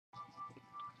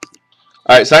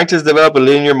Alright, scientists develop a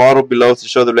linear model below to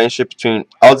show the relationship between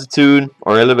altitude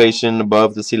or elevation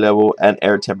above the sea level and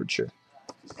air temperature.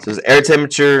 So it's air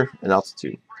temperature and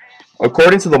altitude.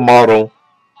 According to the model,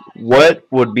 what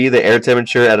would be the air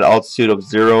temperature at an altitude of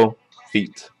 0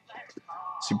 feet?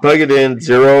 So you plug it in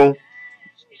 0,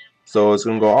 so it's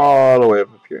going to go all the way up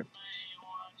here.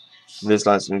 This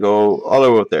line's going to go all the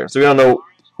way up there. So we don't know.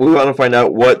 We want to find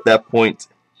out what that point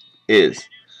is.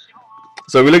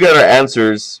 So if we look at our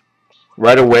answers,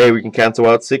 right away we can cancel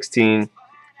out 16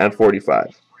 and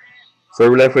 45. So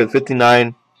we're left with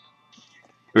 59.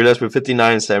 We're left with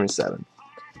 59 and 77.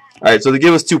 Alright, so they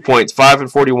give us 2 points, 5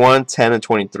 and 41, 10 and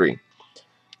 23.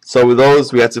 So with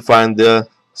those, we have to find the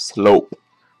slope.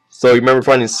 So you remember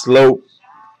finding slope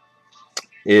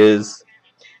is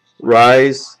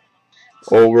rise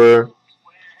over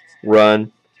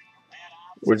run,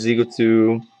 which is equal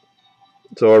to,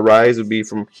 so our rise would be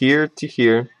from here to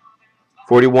here,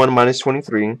 41 minus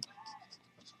 23,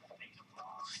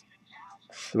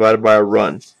 divided by a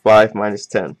run, 5 minus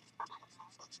 10.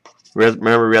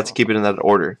 Remember, we have to keep it in that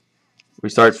order. We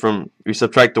subtract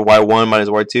the y1 minus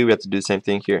y2, we have to do the same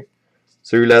thing here.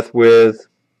 So you're left with,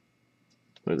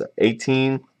 what is that,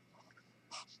 18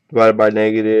 divided by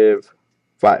negative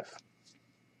 5.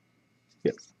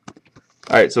 Yes.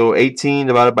 Alright, so 18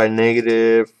 divided by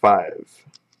negative 5.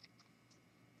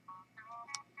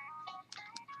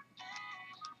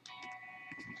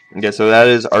 Okay, so that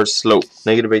is our slope,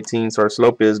 negative 18. So our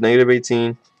slope is negative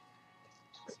 18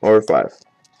 over 5.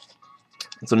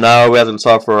 So now we have to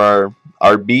solve for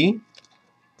our b,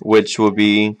 which will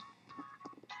be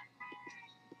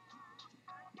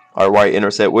our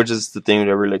y-intercept, which is the thing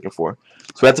that we're looking for.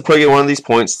 So we have to plug in one of these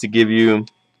points to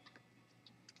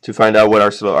find out what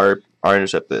our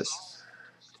intercept is.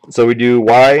 So we do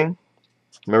y.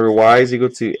 Remember, y is equal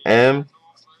to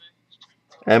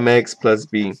mx plus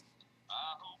b,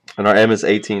 and our m is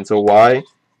 18. So y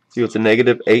is equal to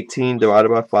negative 18 divided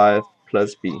by 5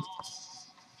 plus b.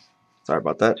 Sorry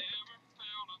about that.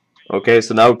 Okay,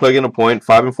 so now we plug in a point,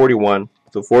 5 and 41.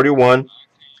 So 41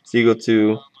 is equal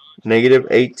to negative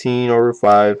 18 over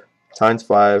 5 times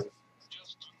 5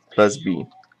 plus b.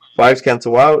 5's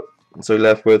cancel out, and so you're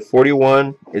left with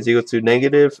 41 is equal to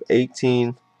negative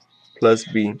 18 plus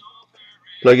b.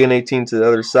 Plug in 18 to the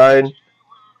other side,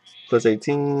 plus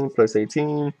 18 plus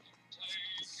 18.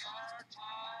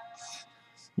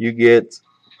 You get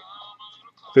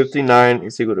 59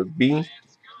 is equal to b.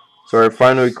 So our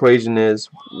final equation is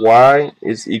y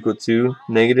is equal to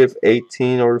negative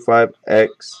 18 over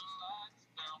 5x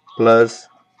plus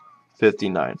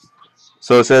 59.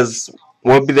 So it says,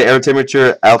 what would be the air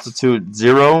temperature at altitude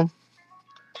 0?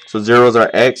 So 0 is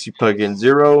our x, you plug in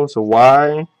 0. So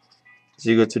y is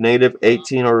equal to negative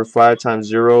 18 over 5 times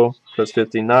 0 plus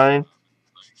 59.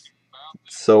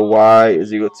 So y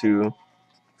is equal to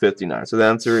 59. So the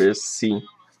answer is C,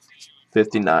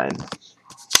 59.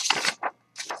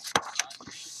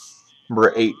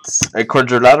 Number 8. A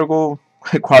quadrilateral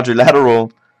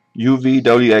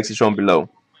UVWX is shown below.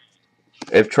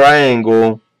 If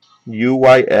triangle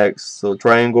UYX, so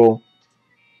triangle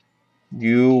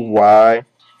UYX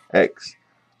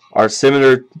are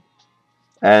similar,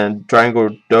 and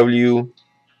triangle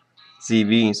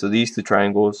WZV, so these two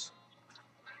triangles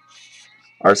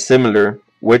are similar,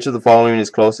 which of the following is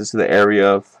closest to the area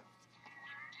of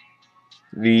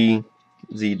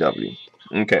VZW?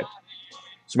 Okay.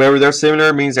 So remember, they're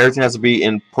similar means everything has to be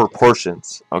in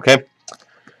proportions. Okay.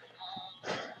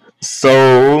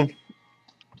 So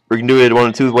we can do it one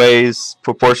of two ways: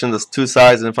 proportion the two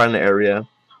sides and then find the area.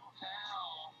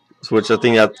 So which I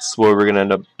think that's what we're gonna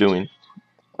end up doing.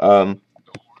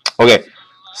 Okay.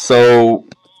 So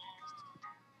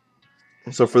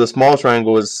for the small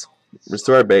triangle is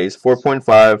restore our base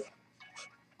 4.5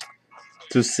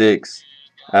 to 6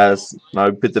 as now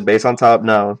we put the base on top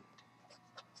now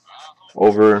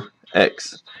over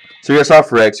x. So we gotta solve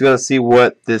for x. We gotta see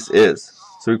what this is.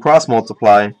 So we cross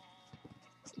multiply.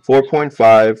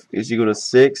 4.5 is equal to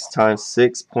 6 times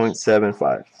 6.75.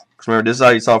 Because remember, this is how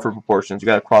you solve for proportions. You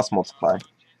gotta cross multiply.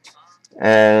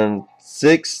 And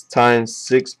 6 times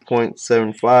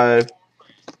 6.75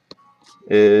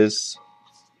 is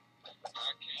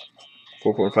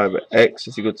 4.5, but x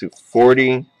is equal to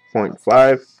 40.5. You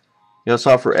gotta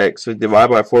solve for x. So divide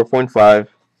by 4.5.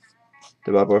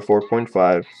 Divide by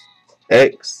 4.5.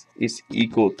 X is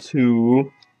equal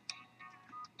to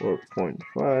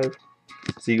 4.5.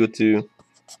 It's equal to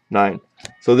 9.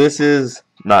 So this is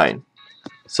 9.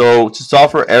 So to solve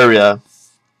for area,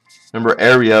 remember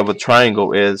area of a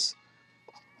triangle is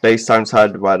base times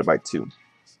height divided by 2.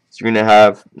 So you're going to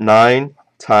have 9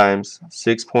 times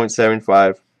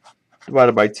 6.75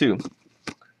 divided by 2.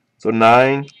 So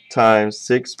 9 times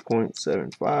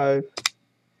 6.75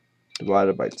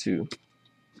 divided by 2.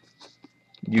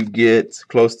 You get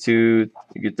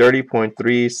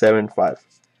 30.375,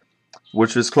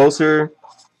 which is closer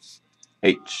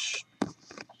H.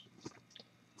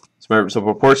 So remember, so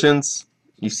proportions,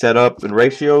 you set up in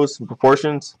ratios and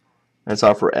proportions, and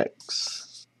solve for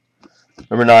X.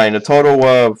 Number 9, a total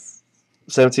of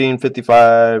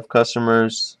 1755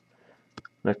 customers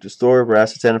next to store were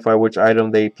asked to identify which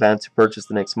item they plan to purchase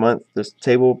the next month. This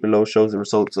table below shows the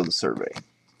results of the survey.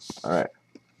 Alright.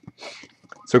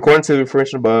 So according to the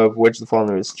information above, which of the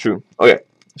following is true? Okay.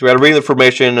 So we got to read the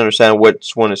information and understand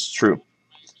which one is true.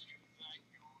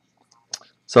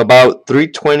 So about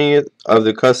 3/20 of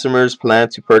the customers plan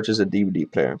to purchase a DVD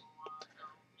player.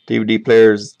 DVD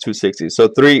player is 260. So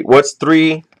what's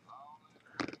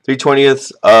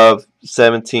 3/20 of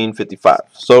 1755?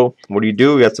 So what do?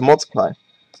 You have to multiply.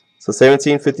 So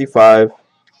 1755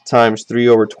 times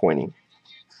 3/20.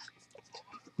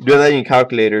 You do that in your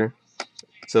calculator.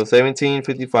 So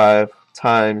 1755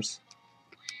 times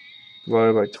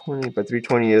divided by 20 by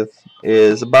 3/20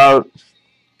 is about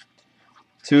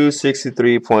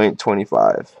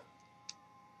 263.25.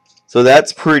 So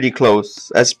that's pretty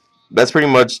close. That's pretty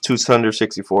much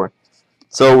 264.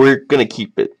 So we're gonna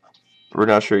keep it. We're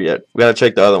not sure yet. We gotta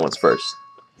check the other ones first.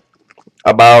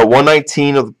 About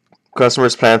 119 of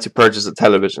customers plan to purchase a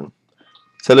television.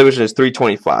 Television is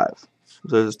 325.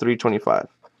 So this is 325.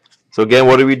 So again,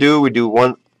 what do? We do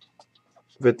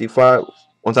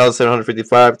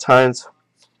 1,755 times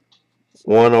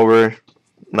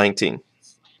 1/19.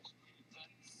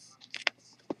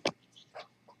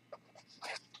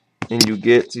 And you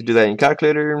do that in your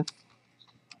calculator,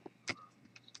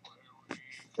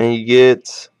 and you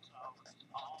get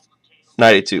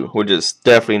 92, which is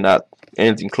definitely not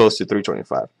anything close to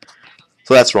 325.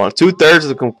 So that's wrong. 2/3 of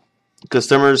the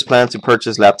customers plan to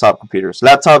purchase laptop computers.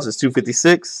 Laptops is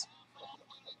 256.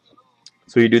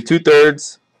 So you do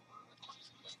 2/3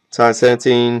 times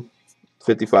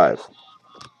 1755.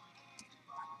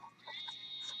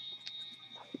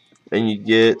 And you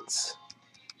get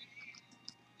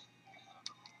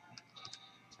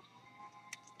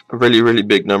a really, really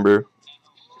big number.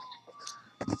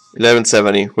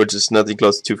 1170, which is nothing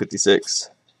close to 256.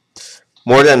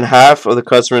 More than half of the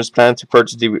customers plan to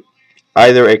purchase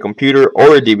either a computer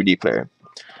or a DVD player.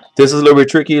 This is a little bit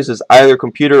tricky. It says either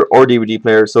computer or DVD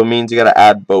player, so it means you gotta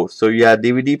add both. So you add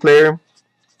DVD player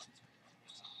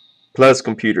plus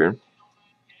computer.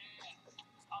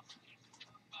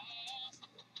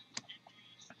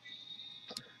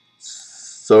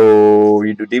 So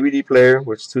you do DVD player,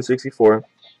 which is 264,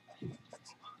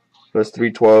 plus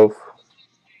 312,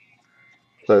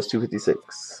 plus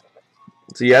 256.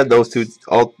 So you add those two,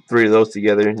 all three of those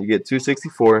together, and you get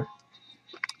 264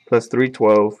 plus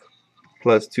 312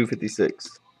 plus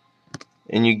 256,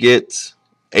 and you get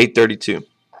 832.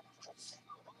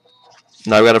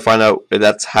 Now we got to find out if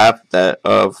that's half that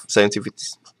of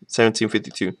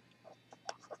 1752,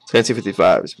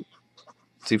 1755. So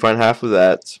you find half of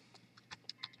that,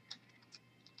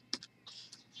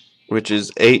 which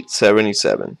is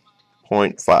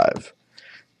 877.5.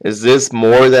 Is this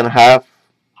more than half?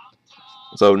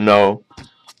 So no,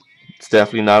 it's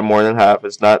definitely not more than half.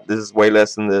 It's not. This is way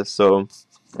less than this. So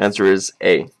answer is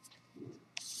A.